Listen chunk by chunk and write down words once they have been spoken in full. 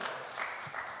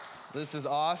This is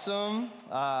awesome.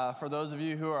 For those of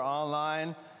you who are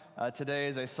online, today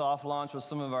is a soft launch with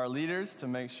some of our leaders to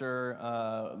make sure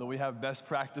that we have best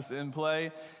practice in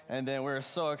play. And then we're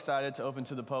so excited to open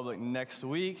to the public next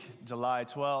week, July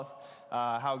 12th.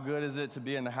 How good is it to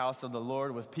be in the house of the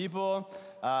Lord with people?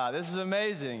 This is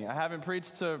amazing. I haven't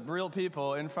preached to real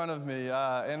people in front of me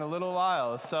in a little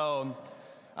while. So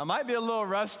I might be a little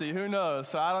rusty, who knows?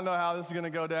 So I don't know how this is going to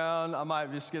go down. I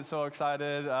might just get so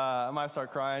excited. I might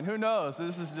start crying. Who knows?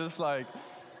 This is just like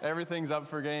everything's up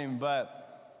for game.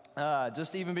 But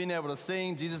just even being able to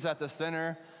sing Jesus at the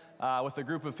center with a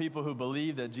group of people who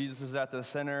believe that Jesus is at the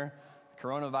center.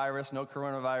 Coronavirus, no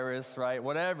coronavirus, right?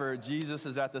 Whatever, Jesus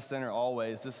is at the center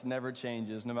always. This never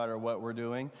changes no matter what we're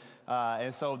doing.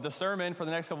 And so the sermon for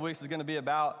the next couple weeks is going to be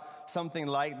about something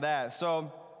like that.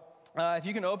 So if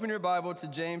you can open your Bible to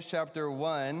James chapter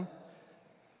 1.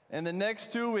 In the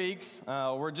next 2 weeks,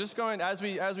 we're just going, as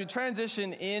we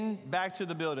transition in back to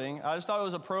the building, I just thought it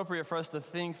was appropriate for us to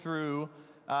think through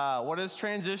what does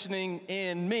transitioning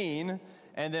in mean,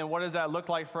 and then what does that look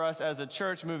like for us as a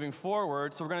church moving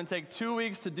forward. So we're going to take 2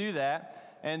 weeks to do that.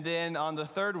 And then on the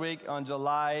third week, on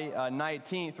July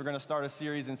 19th, we're going to start a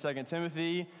series in 2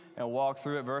 Timothy and walk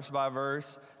through it verse by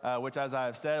verse, which, as I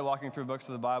have said, walking through books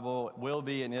of the Bible will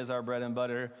be and is our bread and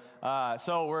butter.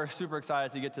 So we're super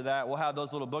excited to get to that. We'll have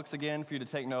those little books again for you to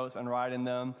take notes and write in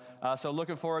them. So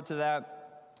looking forward to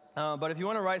that. But if you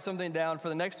want to write something down, for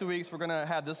the next 2 weeks, we're going to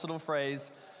have this little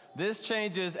phrase: this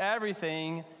changes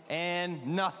everything and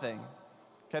nothing.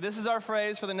 Okay, this is our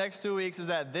phrase for the next 2 weeks, is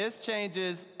that this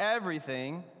changes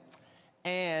everything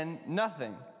and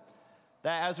nothing.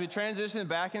 That as we transition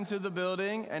back into the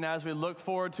building and as we look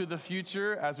forward to the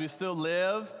future, as we still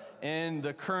live in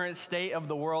the current state of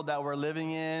the world that we're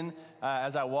living in,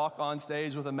 as I walk on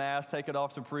stage with a mask, take it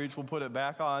off to preach, we'll put it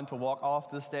back on to walk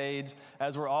off the stage,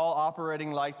 as we're all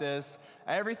operating like this,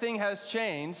 everything has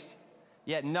changed,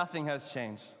 yet nothing has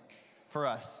changed for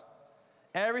us.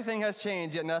 Everything has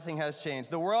changed, yet nothing has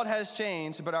changed. The world has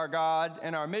changed, but our God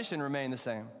and our mission remain the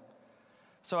same.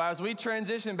 So as we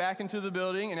transition back into the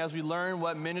building and as we learn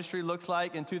what ministry looks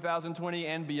like in 2020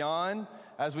 and beyond,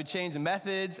 as we change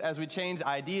methods, as we change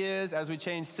ideas, as we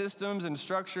change systems and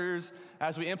structures,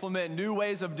 as we implement new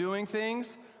ways of doing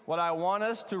things, what I want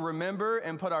us to remember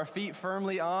and put our feet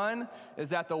firmly on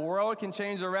is that the world can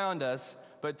change around us,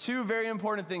 but two very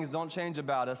important things don't change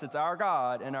about us. It's our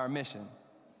God and our mission.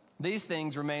 These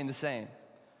things remain the same.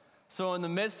 So in the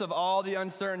midst of all the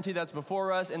uncertainty that's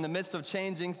before us, in the midst of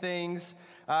changing things,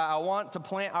 I want to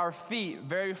plant our feet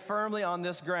very firmly on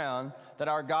this ground that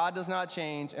our God does not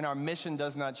change and our mission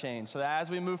does not change. So that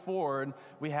as we move forward,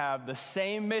 we have the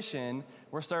same mission,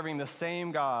 we're serving the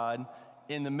same God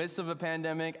in the midst of a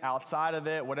pandemic, outside of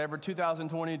it, whatever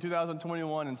 2020,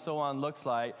 2021, and so on looks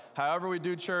like. However we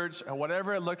do church,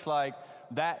 whatever it looks like,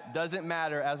 that doesn't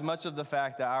matter as much of the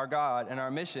fact that our God and our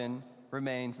mission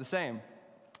remains the same.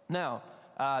 Now,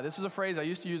 this is a phrase I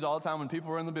used to use all the time when people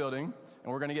were in the building,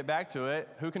 and we're going to get back to it.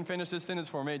 Who can finish this sentence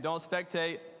for me? Don't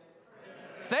spectate.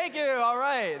 Thank you. All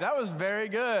right. That was very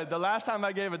good. The last time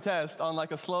I gave a test on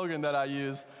like a slogan that I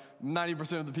use,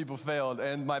 90% of the people failed,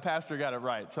 and my pastor got it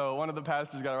right. So one of the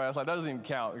pastors got it right. I was like, that doesn't even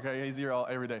count, okay? He's here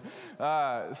every day.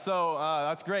 So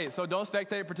that's great. So don't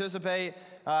spectate, participate,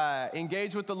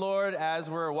 engage with the Lord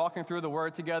as we're walking through the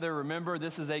Word together. Remember,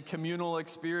 this is a communal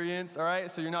experience, all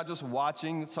right? So you're not just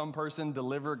watching some person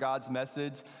deliver God's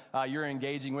message. You're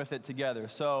engaging with it together.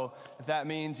 So if that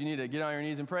means you need to get on your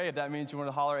knees and pray, if that means you want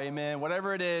to holler amen,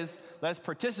 whatever it is, let's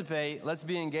participate. Let's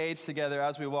be engaged together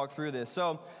as we walk through this.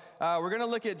 So we're going to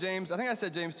look at James. I think I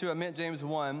said James 2. I meant James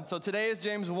 1. So today is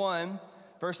James 1,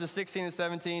 verses 16 and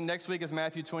 17. Next week is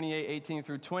Matthew 28, 18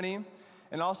 through 20.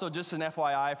 And also, just an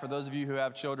FYI, for those of you who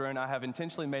have children, I have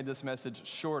intentionally made this message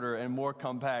shorter and more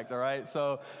compact, all right?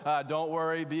 So don't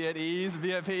worry. Be at ease.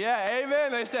 Be at peace. Yeah,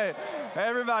 amen, they say.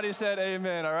 Everybody said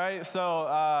amen, all right? So,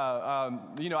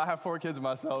 I have 4 kids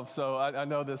myself, so I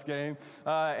know this game.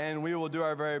 And we will do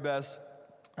our very best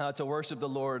to worship the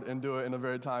Lord and do it in a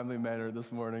very timely manner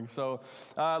this morning. So,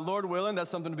 Lord willing,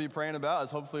 that's something to be praying about, is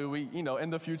hopefully we, in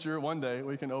the future, one day,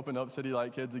 we can open up City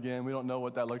Light Kids again. We don't know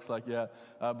what that looks like yet,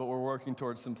 but we're working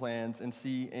towards some plans and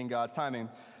see in God's timing.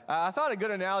 I thought a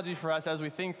good analogy for us as we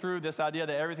think through this idea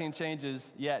that everything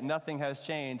changes, yet nothing has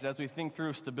changed, as we think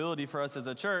through stability for us as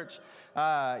a church,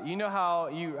 you know how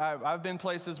I've been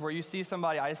places where you see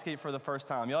somebody ice skate for the first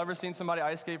time. Y'all ever seen somebody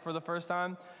ice skate for the first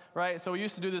time? Right? So we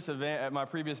used to do this event at my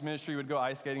previous previous ministry would go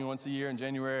ice skating once a year in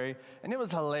January, and it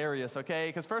was hilarious, okay?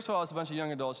 Because first of all, it's a bunch of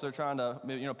young adults. So they're trying to,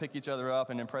 pick each other up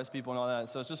and impress people and all that.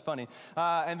 So it's just funny.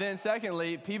 And then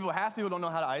secondly, half people don't know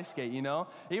how to ice skate,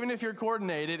 Even if you're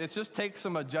coordinated, it just takes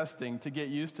some adjusting to get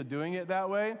used to doing it that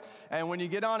way. And when you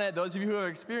get on it, those of you who have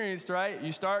experienced, right,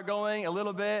 you start going a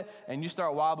little bit, and you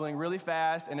start wobbling really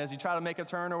fast. And as you try to make a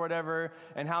turn or whatever,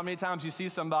 and how many times you see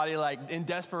somebody, like, in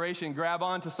desperation, grab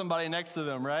onto somebody next to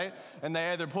them, right? And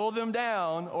they either pull them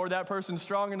down or that person's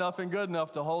strong enough and good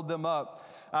enough to hold them up.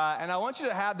 And I want you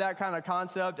to have that kind of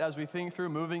concept as we think through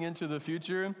moving into the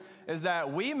future, is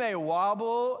that we may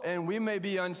wobble and we may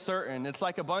be uncertain. It's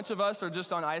like a bunch of us are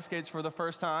just on ice skates for the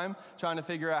first time, trying to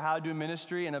figure out how to do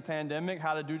ministry in a pandemic,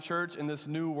 how to do church in this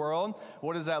new world.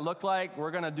 What does that look like?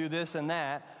 We're going to do this and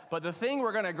that. But the thing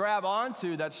we're going to grab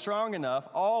onto that's strong enough,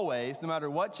 always, no matter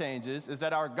what changes, is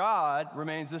that our God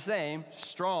remains the same,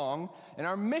 strong, and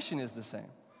our mission is the same.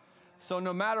 So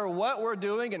no matter what we're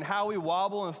doing and how we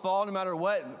wobble and fall, no matter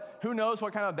what, who knows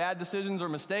what kind of bad decisions or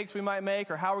mistakes we might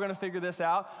make or how we're going to figure this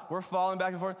out, we're falling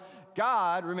back and forth.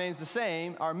 God remains the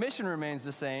same. Our mission remains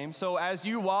the same. So as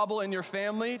you wobble in your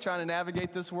family trying to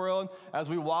navigate this world, as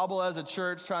we wobble as a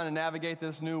church trying to navigate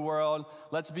this new world,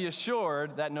 let's be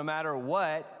assured that no matter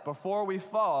what, before we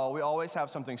fall, we always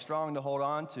have something strong to hold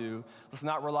on to. Let's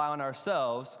not rely on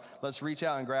ourselves. Let's reach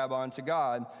out and grab on to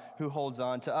God who holds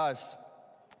on to us.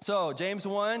 So, James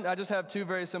 1, I just have two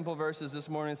very simple verses this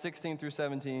morning, 16 through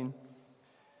 17.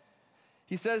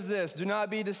 He says this, "Do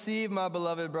not be deceived, my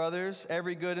beloved brothers.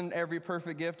 Every good and every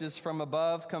perfect gift is from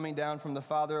above, coming down from the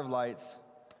Father of lights,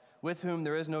 with whom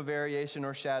there is no variation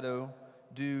or shadow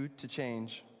due to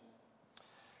change."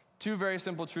 Two very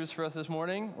simple truths for us this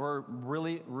morning. We're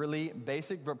really, really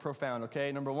basic but profound,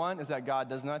 okay? Number one is that God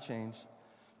does not change.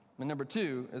 And number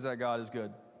two is that God is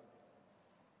good.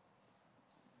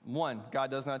 One,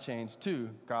 God does not change. Two,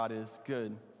 God is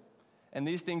good. And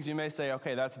these things you may say,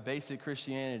 okay, that's basic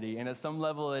Christianity, and at some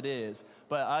level it is.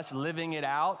 But us living it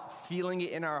out, feeling it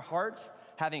in our hearts,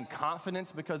 having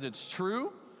confidence because it's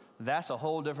true, that's a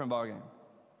whole different ballgame.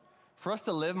 For us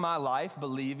to live my life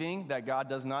believing that God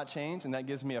does not change and that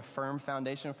gives me a firm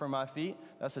foundation for my feet,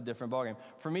 that's a different ballgame.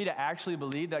 For me to actually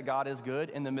believe that God is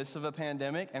good in the midst of a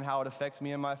pandemic and how it affects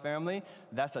me and my family,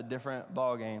 that's a different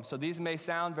ballgame. So these may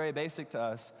sound very basic to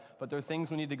us, but they're things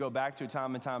we need to go back to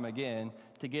time and time again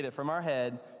to get it from our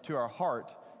head to our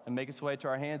heart and make its way to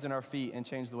our hands and our feet and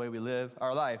change the way we live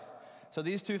our life. So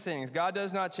these two things, God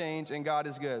does not change and God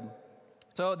is good.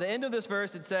 So at the end of this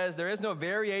verse, it says, there is no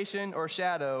variation or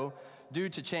shadow due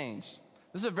to change.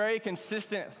 This is a very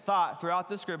consistent thought throughout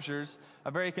the scriptures,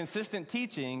 a very consistent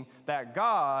teaching that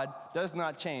God does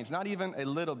not change, not even a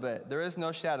little bit. There is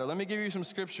no shadow. Let me give you some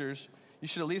scriptures. You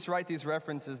should at least write these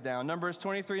references down. Numbers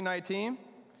 23:19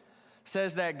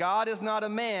 says that God is not a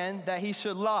man that he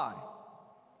should lie.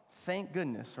 Thank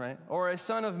goodness, right? Or a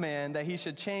son of man that he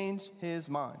should change his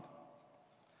mind.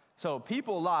 So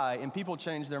people lie and people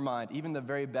change their mind, even the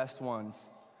very best ones.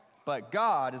 But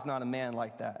God is not a man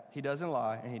like that. He doesn't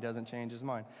lie and he doesn't change his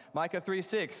mind. Micah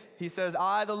 3:6, he says,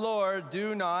 I, the Lord,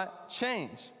 do not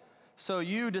change. So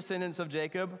you, descendants of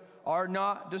Jacob, are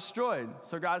not destroyed.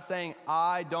 So God's saying,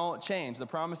 I don't change. The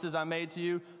promises I made to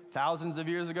you thousands of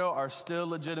years ago are still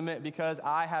legitimate because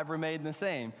I have remained the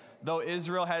same. Though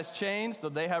Israel has changed, though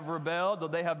they have rebelled, though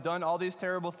they have done all these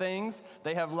terrible things,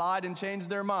 they have lied and changed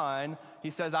their mind, he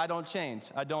says, I don't change.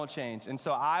 I don't change. And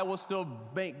so I will still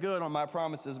make good on my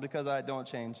promises because I don't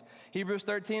change. Hebrews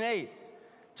 13:8,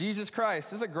 Jesus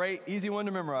Christ, this is a great, easy one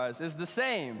to memorize, is the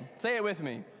same. Say it with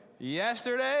me.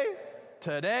 Yesterday,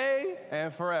 today,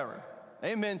 and forever.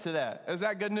 Amen to that. Is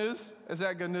that good news? Is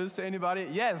that good news to anybody?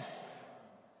 Yes.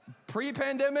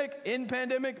 Pre-pandemic, in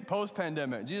pandemic,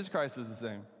 post-pandemic, Jesus Christ is the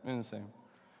same, and the same.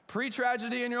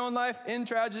 Pre-tragedy in your own life, in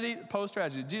tragedy,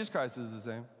 post-tragedy, Jesus Christ is the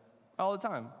same all the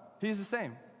time. He's the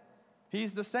same.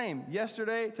 He's the same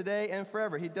yesterday, today, and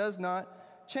forever. He does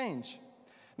not change.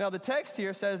 Now, the text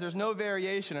here says there's no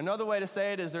variation. Another way to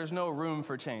say it is there's no room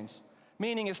for change,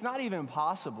 meaning it's not even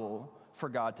possible for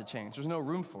God to change. There's no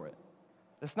room for it.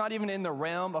 It's not even in the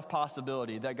realm of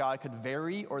possibility that God could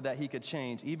vary or that he could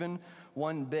change, even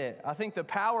one bit. I think the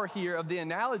power here of the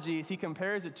analogy is he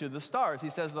compares it to the stars. He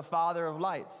says the Father of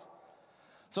lights.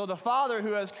 So the Father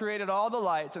who has created all the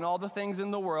lights and all the things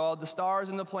in the world, the stars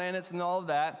and the planets and all of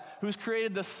that, who's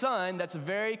created the sun that's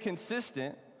very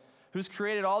consistent, who's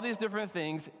created all these different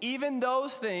things, even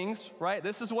those things, right?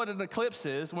 This is what an eclipse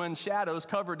is, when shadows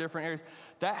cover different areas.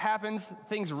 That happens,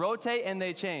 things rotate and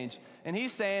they change. And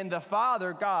he's saying the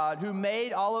Father, God, who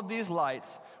made all of these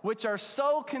lights, which are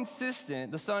so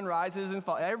consistent, the sun rises and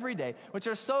falls every day, which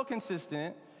are so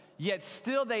consistent, Yet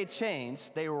still they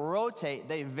change, they rotate,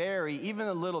 they vary even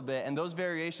a little bit, and those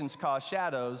variations cause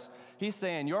shadows. He's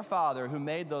saying your Father who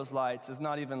made those lights is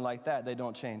not even like that. They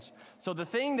don't change. So the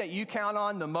thing that you count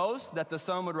on the most, that the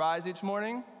sun would rise each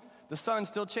morning, the sun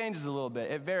still changes a little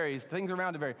bit. It varies. Things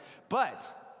around it vary.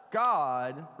 But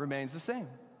God remains the same.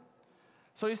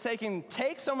 So he's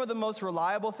take some of the most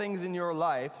reliable things in your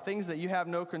life, things that you have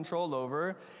no control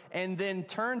over, and then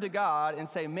turn to God and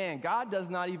say, man, God does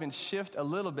not even shift a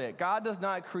little bit. God does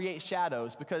not create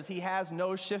shadows because he has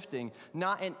no shifting.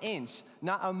 Not an inch,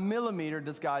 not a millimeter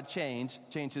does God change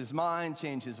his mind,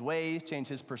 change his ways, change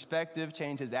his perspective,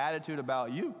 change his attitude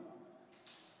about you.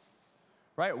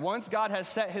 Right? Once God has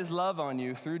set his love on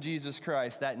you through Jesus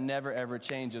Christ, that never, ever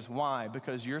changes. Why?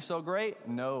 Because you're so great?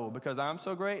 No. Because I'm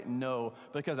so great? No.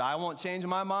 Because I won't change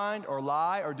my mind or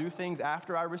lie or do things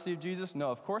after I receive Jesus?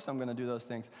 No, of course I'm going to do those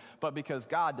things. But because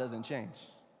God doesn't change.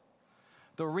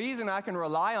 The reason I can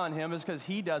rely on him is because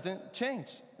he doesn't change.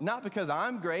 Not because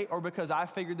I'm great or because I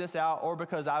figured this out or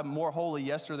because I'm more holy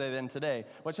yesterday than today,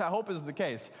 which I hope is the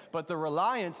case. But the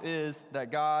reliance is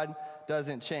that God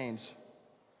doesn't change.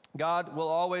 God will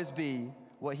always be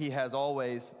what he has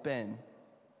always been.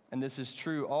 And this is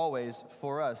true always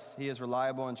for us. He is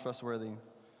reliable and trustworthy.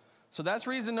 So that's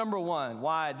reason number one,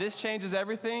 why this changes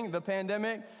everything, the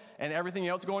pandemic and everything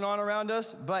else going on around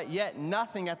us, but yet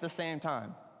nothing at the same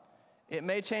time. It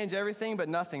may change everything, but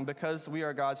nothing because we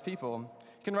are God's people.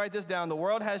 You can write this down. The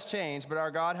world has changed, but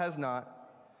our God has not.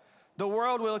 The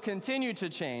world will continue to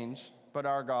change, but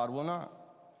our God will not.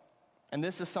 And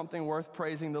this is something worth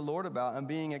praising the Lord about and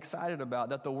being excited about,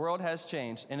 that the world has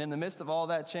changed. And in the midst of all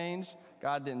that change,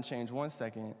 God didn't change 1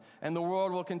 second. And the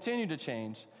world will continue to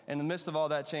change. In the midst of all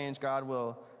that change, God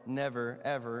will never,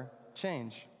 ever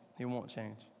change. He won't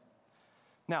change.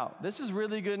 Now, this is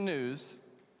really good news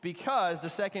because the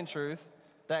second truth,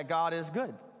 that God is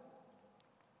good.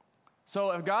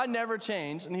 So if God never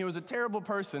changed and he was a terrible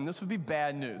person, this would be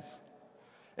bad news.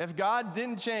 If God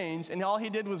didn't change and all he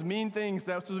did was mean things,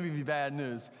 that would be bad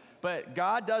news. But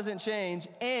God doesn't change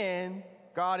and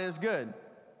God is good.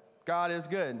 God is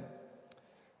good.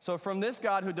 So from this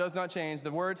God who does not change,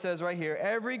 the word says right here,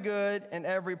 every good and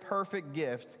every perfect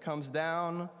gift comes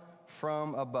down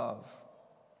from above.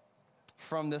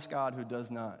 From this God who does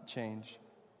not change.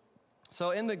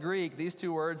 So in the Greek, these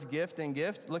two words, gift and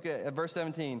gift, look at verse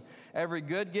 17. Every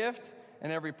good gift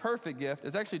and every perfect gift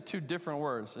is actually two different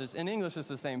words. In English, it's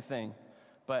the same thing.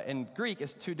 But in Greek,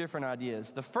 it's two different ideas.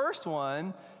 The first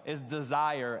one is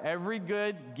desire. Every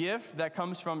good gift that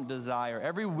comes from desire.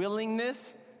 Every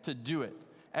willingness to do it.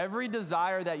 Every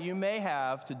desire that you may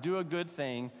have to do a good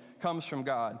thing comes from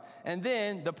God. And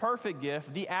then the perfect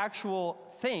gift, the actual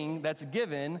thing that's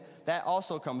given, that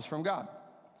also comes from God.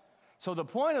 So the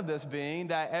point of this being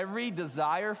that every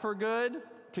desire for good,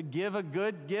 to give a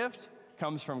good gift,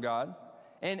 comes from God.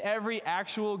 And every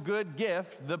actual good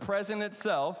gift, the present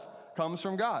itself, comes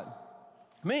from God.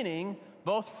 Meaning,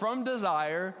 both from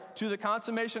desire to the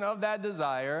consummation of that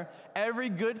desire, every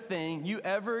good thing you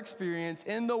ever experience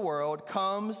in the world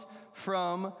comes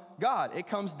from God. It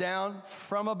comes down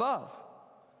from above,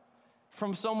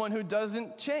 from someone who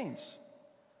doesn't change.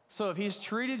 So if he's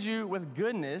treated you with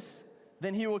goodness,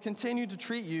 then he will continue to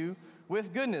treat you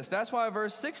with goodness. That's why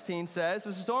verse 16 says,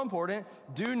 this is so important,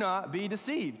 do not be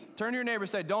deceived. Turn to your neighbor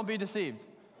and say, don't be deceived.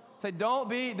 Say, don't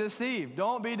be deceived.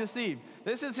 Don't be deceived.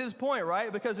 This is his point,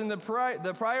 right? Because in the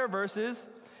prior verses,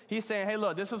 he's saying, hey,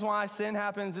 look, this is why sin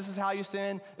happens. This is how you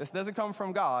sin. This doesn't come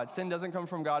from God. Sin doesn't come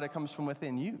from God. It comes from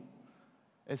within you.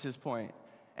 It's his point.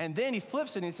 And then he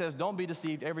flips it and he says, don't be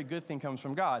deceived. Every good thing comes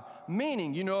from God.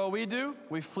 Meaning, you know what we do?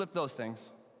 We flip those things.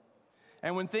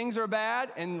 And when things are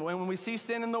bad and when we see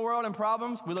sin in the world and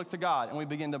problems, we look to God and we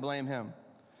begin to blame him.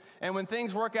 And when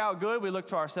things work out good, we look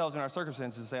to ourselves and our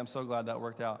circumstances and say, I'm so glad that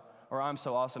worked out. Or I'm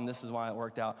so awesome, this is why it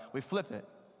worked out. We flip it.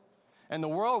 And the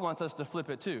world wants us to flip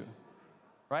it too.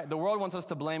 Right? The world wants us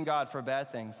to blame God for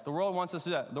bad things. The world wants us to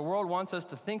do that. The world wants us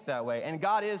to think that way. And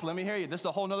God is, let me hear you, this is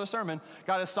a whole nother sermon.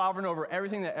 God is sovereign over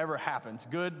everything that ever happens,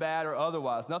 good, bad, or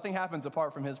otherwise. Nothing happens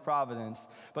apart from his providence.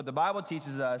 But the Bible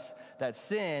teaches us that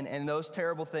sin and those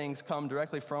terrible things come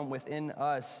directly from within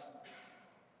us.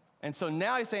 And so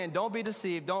now he's saying, don't be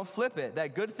deceived, don't flip it,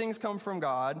 that good things come from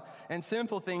God and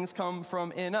sinful things come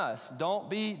from in us. Don't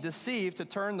be deceived to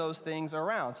turn those things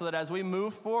around so that as we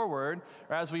move forward,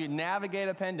 or as we navigate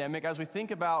a pandemic, as we think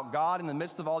about God in the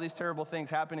midst of all these terrible things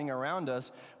happening around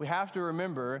us, we have to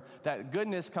remember that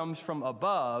goodness comes from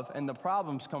above and the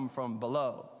problems come from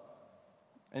below.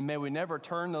 And may we never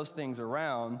turn those things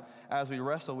around as we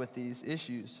wrestle with these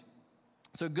issues.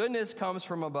 So goodness comes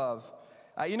from above.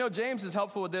 James is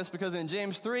helpful with this because in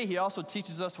James 3, he also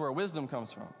teaches us where wisdom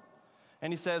comes from.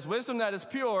 And he says, wisdom that is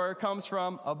pure comes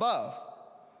from above.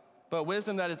 But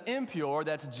wisdom that is impure,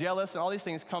 that's jealous and all these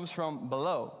things, comes from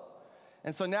below.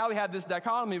 And so now we have this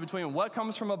dichotomy between what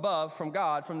comes from above, from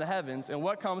God, from the heavens, and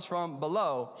what comes from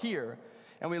below, here.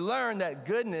 And we learn that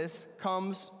goodness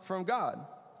comes from God.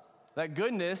 That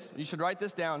goodness, you should write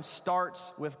this down,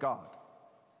 starts with God.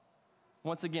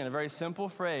 Once again, a very simple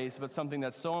phrase, but something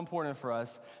that's so important for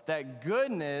us, that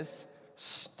goodness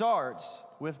starts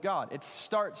with God. It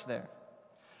starts there.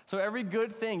 So every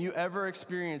good thing you ever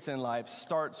experience in life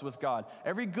starts with God.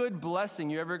 Every good blessing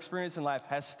you ever experience in life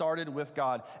has started with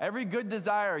God. Every good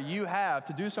desire you have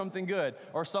to do something good,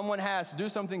 or someone has to do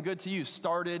something good to you,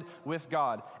 started with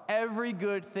God. Every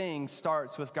good thing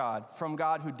starts with God, from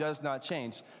God who does not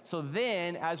change. So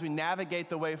then, as we navigate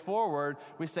the way forward,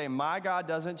 we say, my God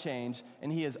doesn't change,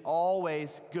 and he is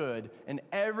always good. And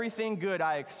everything good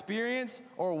I experience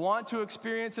or want to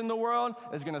experience in the world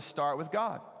is going to start with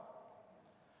God.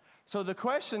 So the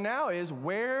question now is,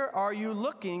 where are you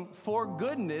looking for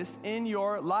goodness in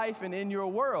your life and in your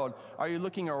world? Are you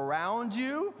looking around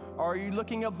you, or are you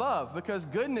looking above? Because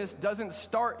goodness doesn't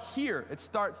start here, it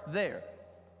starts there.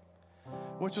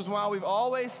 Which is why we've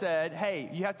always said, hey,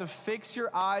 you have to fix your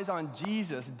eyes on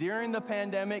Jesus during the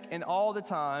pandemic and all the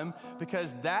time,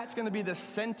 because that's going to be the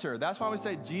center. That's why we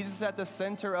say Jesus is at the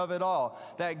center of it all.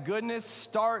 That goodness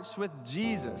starts with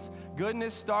Jesus.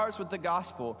 Goodness starts with the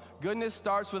gospel. Goodness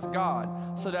starts with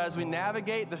God. So that as we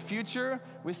navigate the future,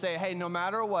 we say, hey, no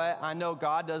matter what, I know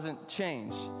God doesn't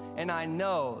change. And I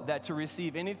know that to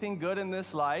receive anything good in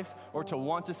this life, or to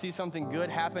want to see something good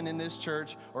happen in this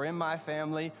church or in my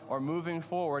family or moving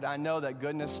forward, I know that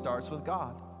goodness starts with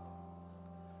God.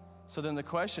 So then the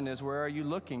question is, where are you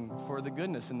looking for the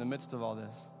goodness in the midst of all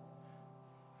this?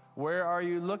 Where are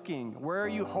you looking? Where are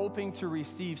you hoping to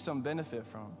receive some benefit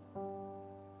from?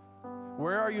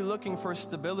 Where are you looking for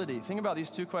stability? Think about these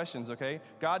two questions, okay?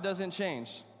 God doesn't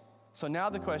change. So now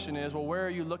the question is, well, where are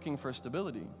you looking for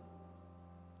stability?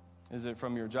 Is it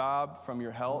from your job, from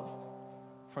your health,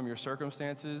 from your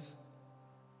circumstances?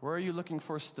 Where are you looking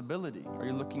for stability? Are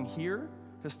you looking here?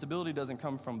 Because stability doesn't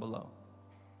come from below.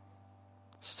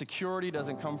 Security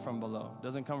doesn't come from below. It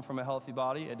doesn't come from a healthy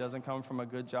body. It doesn't come from a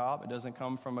good job. It doesn't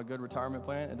come from a good retirement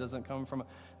plan. It doesn't come from,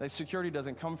 security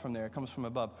doesn't come from there. It comes from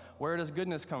above. Where does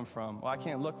goodness come from? Well, I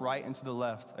can't look right and to the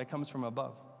left. It comes from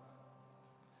above.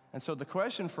 And so the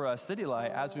question for us, City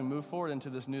Light, as we move forward into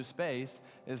this new space,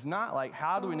 is not like,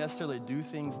 how do we necessarily do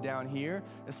things down here?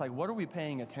 It's like, what are we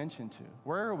paying attention to?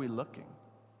 Where are we looking?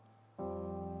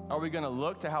 Are we going to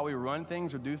look to how we run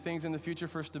things or do things in the future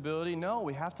for stability? No,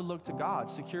 we have to look to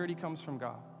God. Security comes from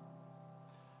God.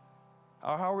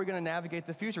 How are we going to navigate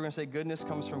the future? We're going to say goodness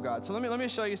comes from God. So let me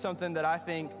show you something that I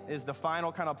think is the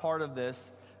final kind of part of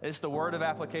this. It's the word of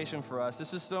application for us.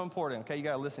 This is so important, okay? You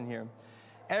got to listen here.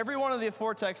 Every one of the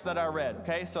four texts that I read,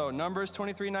 okay? So Numbers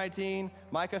 23:19,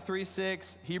 Micah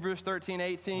 3:6, Hebrews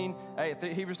 13:18,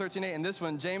 Hebrews 13:8, and this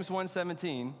one, James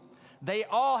 1:17. They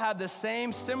all have the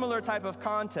same similar type of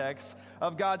context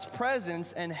of God's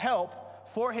presence and help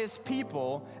for his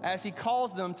people as he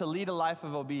calls them to lead a life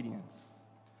of obedience.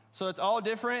 So it's all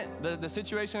different. The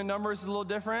situation in Numbers is a little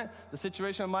different. The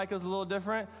situation in Micah is a little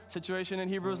different. The situation in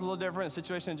Hebrews is a little different. The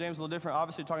situation in James is a little different.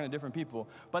 Obviously, talking to different people.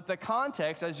 But the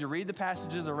context, as you read the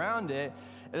passages around it,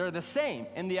 they're the same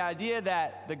in the idea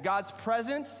that God's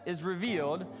presence is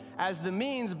revealed as the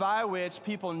means by which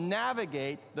people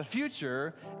navigate the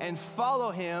future and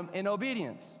follow him in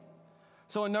obedience.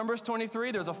 So in Numbers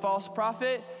 23, there's a false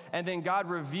prophet, and then God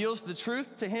reveals the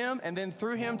truth to him, and then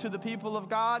through him to the people of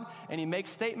God, and he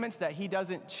makes statements that he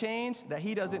doesn't change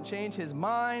his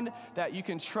mind, that you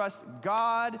can trust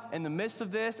God in the midst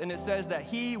of this, and it says that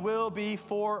he will be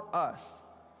for us.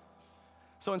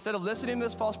 So instead of listening to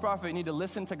this false prophet, you need to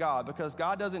listen to God, because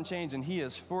God doesn't change, and he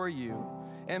is for you.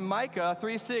 In Micah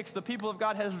 3:6, the people of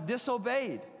God have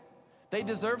disobeyed. They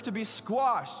deserve to be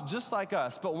squashed just like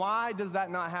us. But why does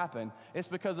that not happen? It's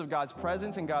because of God's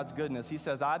presence and God's goodness. He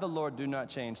says, I, the Lord, do not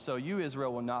change, so you,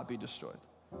 Israel, will not be destroyed.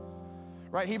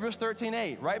 Right, Hebrews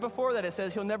 13:8. Right before that, it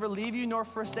says, he'll never leave you nor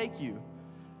forsake you.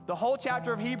 The whole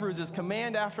chapter of Hebrews is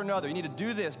command after another. You need to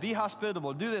do this, be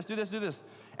hospitable, do this, do this, do this.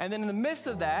 And then in the midst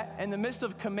of that, in the midst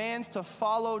of commands to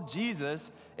follow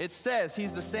Jesus, it says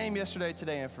he's the same yesterday,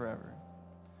 today, and forever.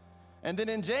 And then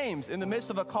in James, in the midst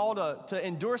of a call to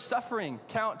endure suffering,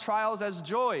 count trials as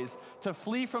joys, to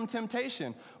flee from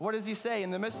temptation, what does he say in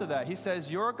the midst of that? He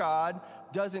says, your God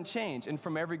doesn't change, and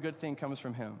from every good thing comes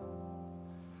from him.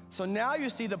 So now you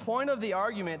see the point of the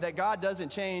argument that God doesn't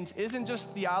change isn't just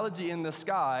theology in the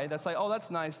sky. That's like, oh,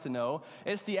 that's nice to know.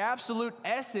 It's the absolute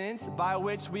essence by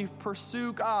which we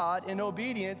pursue God in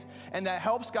obedience, and that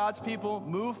helps God's people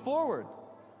move forward.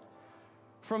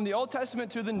 From the Old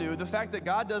Testament to the New, the fact that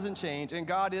God doesn't change and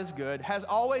God is good has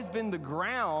always been the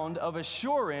ground of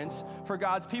assurance for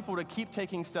God's people to keep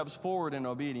taking steps forward in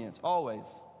obedience, always.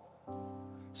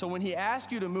 So when he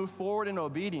asks you to move forward in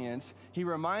obedience, he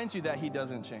reminds you that he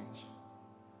doesn't change.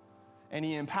 And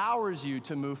he empowers you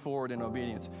to move forward in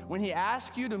obedience. When he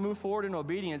asks you to move forward in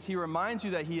obedience, he reminds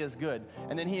you that he is good.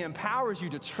 And then he empowers you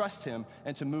to trust him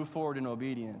and to move forward in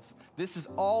obedience. This is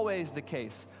always the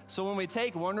case. So when we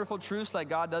take wonderful truths like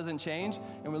God doesn't change,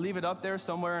 and we leave it up there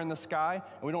somewhere in the sky,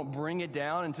 and we don't bring it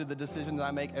down into the decisions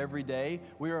I make every day,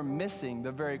 we are missing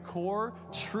the very core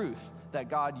truth that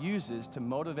God uses to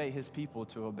motivate his people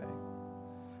to obey.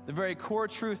 The very core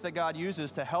truth that God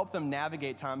uses to help them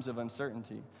navigate times of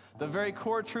uncertainty. The very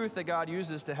core truth that God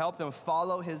uses to help them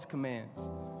follow his commands.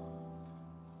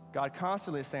 God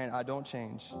constantly is saying, I don't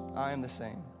change. I am the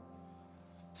same.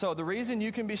 So the reason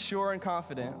you can be sure and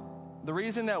confident, the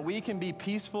reason that we can be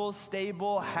peaceful,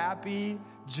 stable, happy,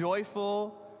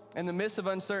 joyful in the midst of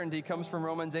uncertainty comes from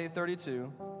Romans 8:32.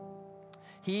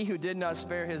 He who did not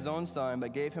spare his own son,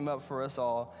 but gave him up for us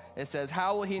all, it says,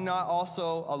 how will he not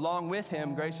also, along with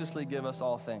him, graciously give us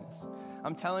all things?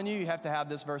 I'm telling you, you have to have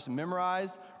this verse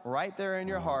memorized right there in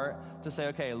your heart to say,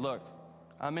 okay, look,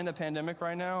 I'm in a pandemic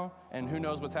right now, and who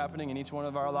knows what's happening in each one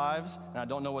of our lives, and I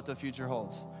don't know what the future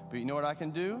holds. But you know what I can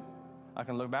do? I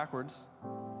can look backwards,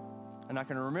 and I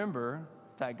can remember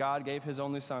that God gave his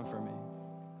only son for me,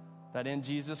 that in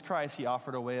Jesus Christ, he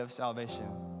offered a way of salvation.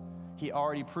 He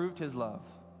already proved his love,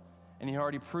 and he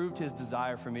already proved his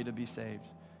desire for me to be saved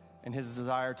and his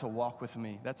desire to walk with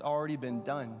me. That's already been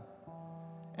done.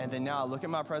 And then now I look at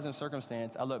my present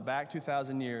circumstance, I look back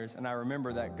 2,000 years, and I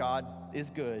remember that God is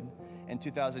good, and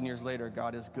 2,000 years later,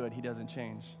 God is good. He doesn't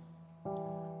change.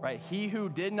 Right? He who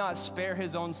did not spare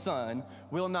his own son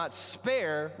will not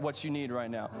spare what you need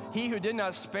right now. He who did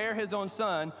not spare his own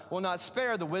son will not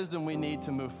spare the wisdom we need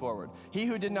to move forward. He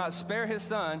who did not spare his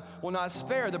son will not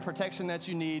spare the protection that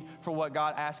you need for what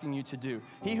God is asking you to do.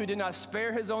 He who did not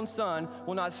spare his own son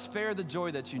will not spare the joy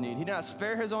that you need. He did not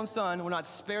spare his own son will not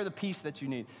spare the peace that you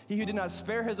need. He who did not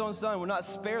spare his own son will not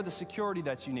spare the security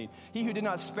that you need. He who did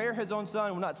not spare his own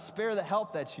son will not spare the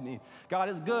help that you need. God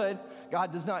is good.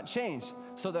 God does not change.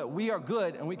 So that we are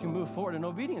good and we can move forward in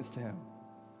obedience to him.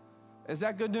 Is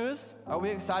that good news? Are we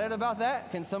excited about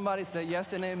that? Can somebody say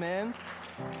yes and amen?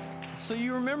 So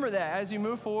you remember that as you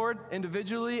move forward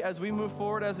individually, as we move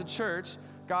forward as a church,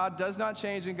 God does not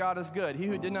change and God is good. He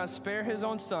who did not spare his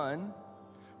own son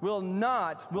will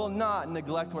not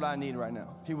neglect what I need right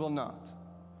now. He will not.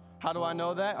 How do I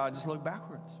know that? I just look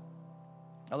backwards.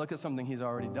 I look at something he's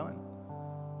already done.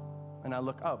 And I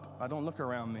look up. I don't look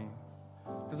around me.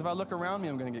 Because if I look around me,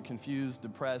 I'm going to get confused,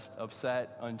 depressed,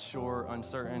 upset, unsure,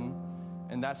 uncertain,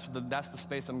 and that's the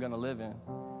space I'm going to live in.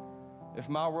 If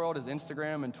my world is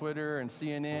Instagram and Twitter and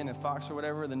CNN and Fox or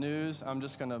whatever, the news, I'm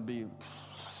going to be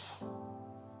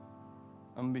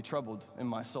troubled in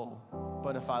my soul.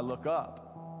 But if I look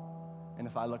up and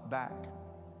if I look back,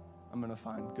 I'm going to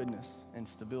find goodness and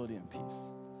stability and peace.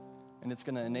 And it's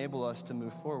going to enable us to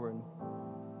move forward.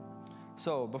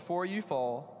 So before we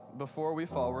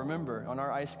fall, remember on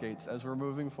our ice skates as we're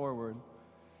moving forward,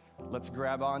 let's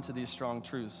grab onto these strong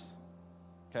truths,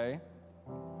 okay?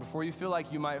 Before you feel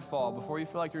like you might fall, before you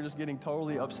feel like you're just getting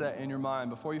totally upset in your mind,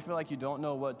 before you feel like you don't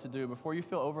know what to do, before you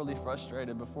feel overly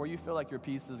frustrated, before you feel like your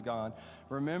peace is gone,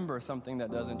 remember something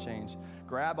that doesn't change.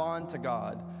 Grab on to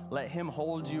God. Let him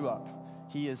hold you up.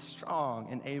 He is strong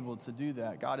and able to do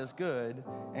that. God is good,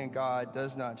 and God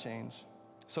does not change.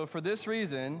 So for this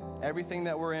reason, everything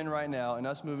that we're in right now and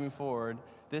us moving forward,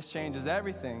 this changes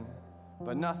everything,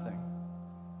 but nothing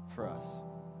for us.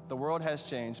 The world has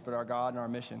changed, but our God and our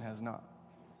mission has not.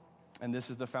 And this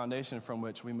is the foundation from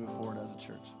which we move forward as a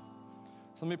church.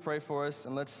 So let me pray for us,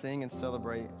 and let's sing and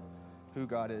celebrate who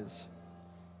God is.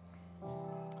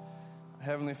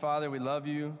 Heavenly Father, we love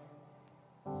you.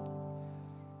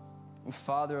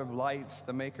 Father of lights,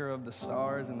 the maker of the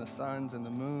stars and the suns and the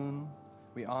moon,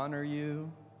 we honor you.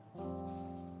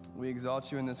 We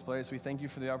exalt you in this place. We thank you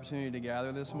for the opportunity to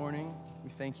gather this morning. We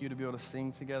thank you to be able to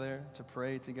sing together, to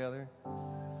pray together.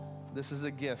 This is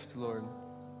a gift, Lord.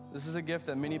 This is a gift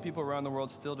that many people around the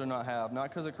world still do not have, not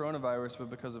because of coronavirus, but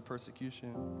because of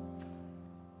persecution.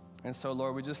 And so,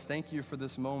 Lord, we just thank you for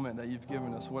this moment that you've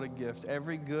given us. What a gift.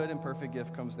 Every good and perfect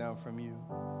gift comes down from you.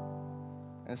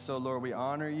 And so, Lord, we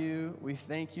honor you. We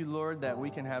thank you, Lord, that we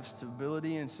can have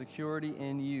stability and security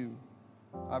in you.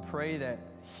 I pray that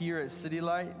here at City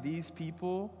Light, these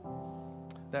people,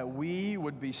 that we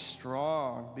would be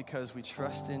strong because we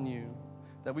trust in you,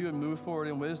 that we would move forward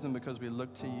in wisdom because we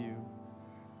look to you,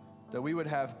 that we would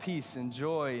have peace and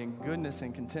joy and goodness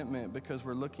and contentment because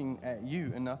we're looking at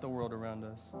you and not the world around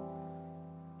us.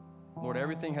 Lord,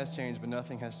 everything has changed, but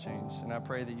nothing has changed. And I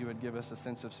pray that you would give us a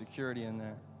sense of security in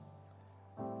that,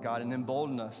 God, and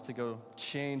embolden us to go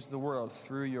change the world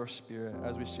through your Spirit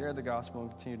as we share the gospel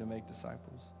and continue to make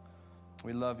disciples.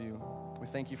 We love you. We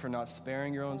thank you for not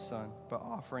sparing your own Son, but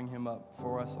offering him up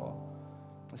for us all.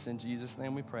 It's in Jesus'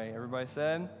 name we pray. Everybody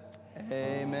said,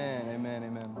 amen, amen,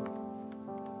 amen.